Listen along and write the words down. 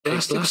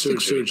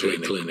plastic surgery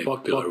clinic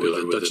popular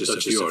with the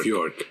Duchess of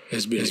York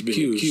has been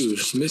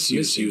accused of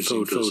misusing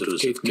photos of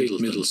Kate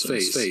Middleton's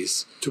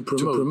face to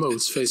promote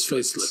its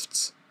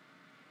facelifts.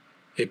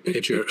 A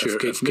picture of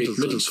Kate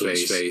Middleton's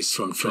face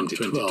from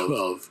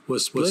 2012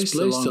 was placed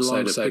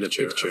alongside a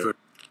picture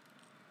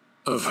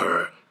of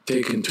her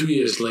taken 2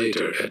 years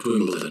later at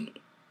Wimbledon.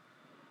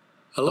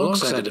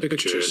 Alongside the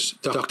pictures,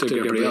 Dr.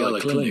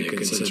 Gabriella Clinic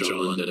in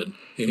central London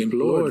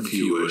implored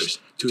viewers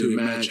to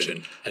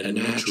imagine a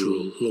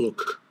natural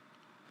look.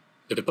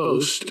 The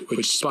post,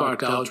 which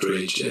sparked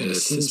outrage and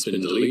has since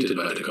been deleted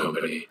by the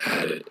company,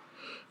 added,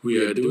 "We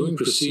are doing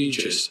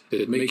procedures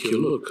that make you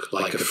look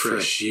like a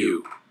fresh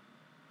you."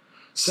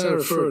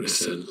 Sarah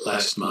Ferguson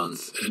last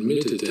month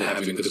admitted to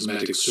having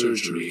cosmetic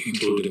surgery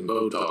including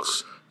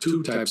Botox,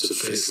 2 types of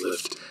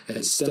facelift,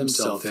 and stem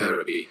cell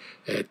therapy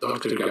at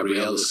Dr.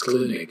 Gabriella's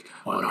clinic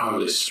on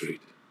Harley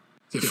Street.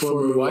 The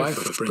former wife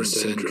of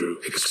Prince Andrew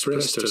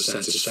expressed her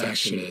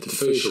satisfaction at the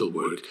facial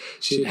work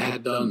she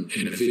had done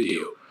in a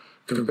video,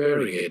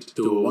 comparing it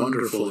to a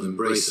wonderful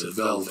embrace of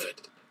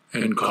velvet,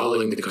 and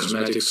calling the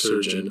cosmetic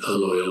surgeon a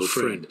loyal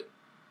friend.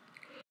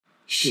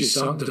 She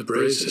sung the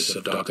praises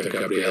of Dr.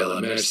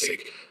 Gabriella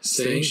Mercic,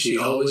 saying she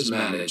always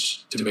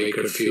managed to make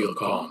her feel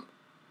calm.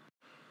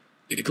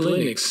 The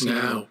clinic's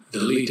now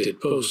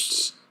deleted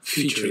posts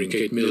featuring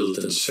Kate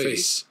Middleton's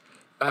face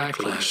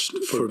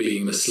backlashed for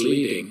being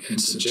misleading and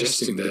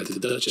suggesting that the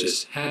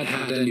Duchess had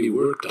had any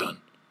work done.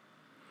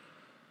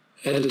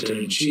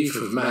 Editor-in-Chief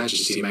of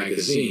Majesty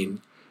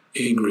magazine,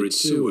 Ingrid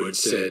Seward,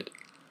 said,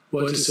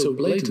 "What is so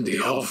blatantly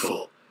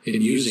awful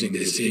in using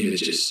these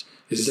images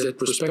is that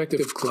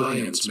prospective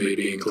clients may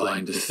be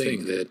inclined to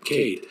think that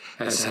Kate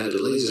has had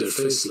a laser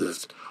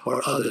facelift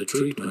or other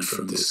treatment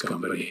from this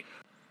company,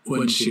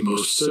 when she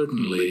most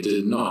certainly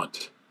did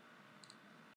not."